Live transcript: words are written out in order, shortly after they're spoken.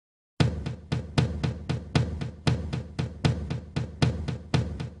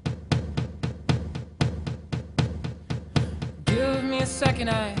a second,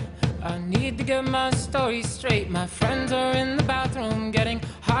 I need to get my story straight. My friends are in the bathroom getting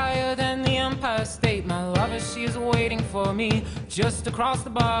higher than the Empire State. My lover, she's waiting for me just across the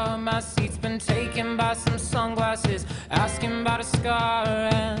bar. My seat's been taken by some sunglasses asking about a scar.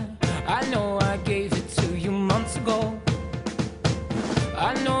 And I know I gave it to you months ago.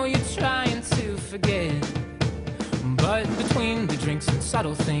 I know you're trying to forget, but between the drinks and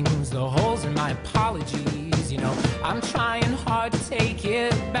subtle things, the holes in my apologies, you know, I'm trying hard to take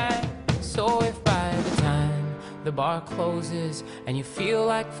it back. So if by the time the bar closes and you feel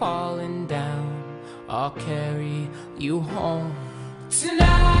like falling down, I'll carry you home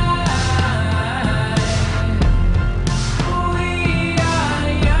tonight.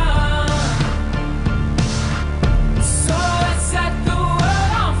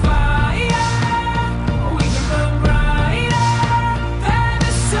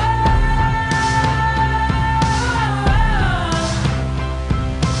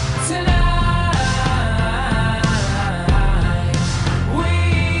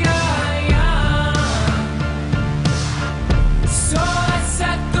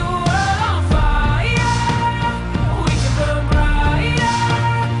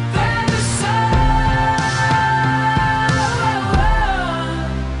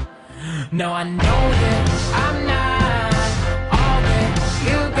 No, I know that I'm not all that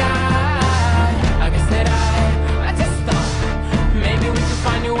you got. I guess that I just thought maybe we could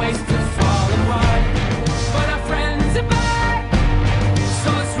find new ways to fall apart. But our friends are back, so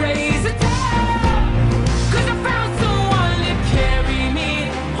let's raise a toast, 'cause I found someone to carry me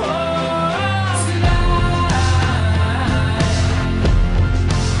home tonight.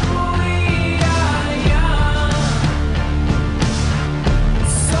 We are young,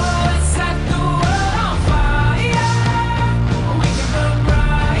 so let's set the world on fire. We can burn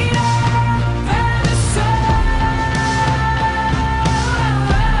brighter than the sun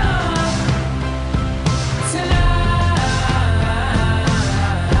tonight.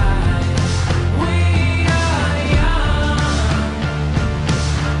 We are young,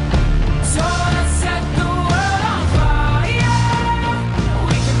 so let's set the world on fire.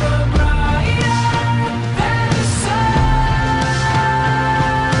 We can burn brighter than the sun.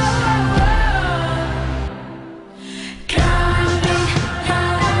 Carry me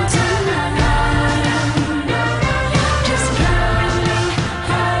home tonight. Just carry me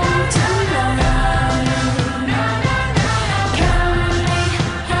home tonight. Carry me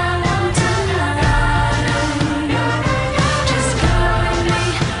home tonight. Just carry me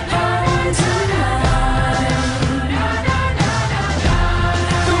home tonight.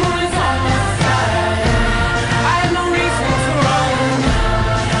 The moon is on my side. I have no reason to run.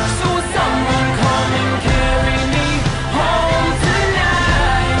 So will someone come and carry me home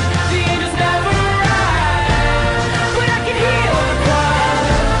tonight? The angels never arrive, but I can heal the choir.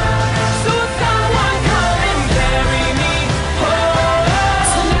 So will someone come and carry me home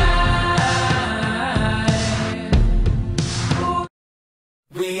tonight?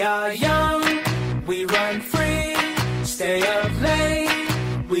 We are young, we run free, stay up late,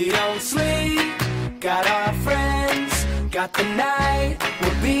 we don't sleep. Got our friends, got the night.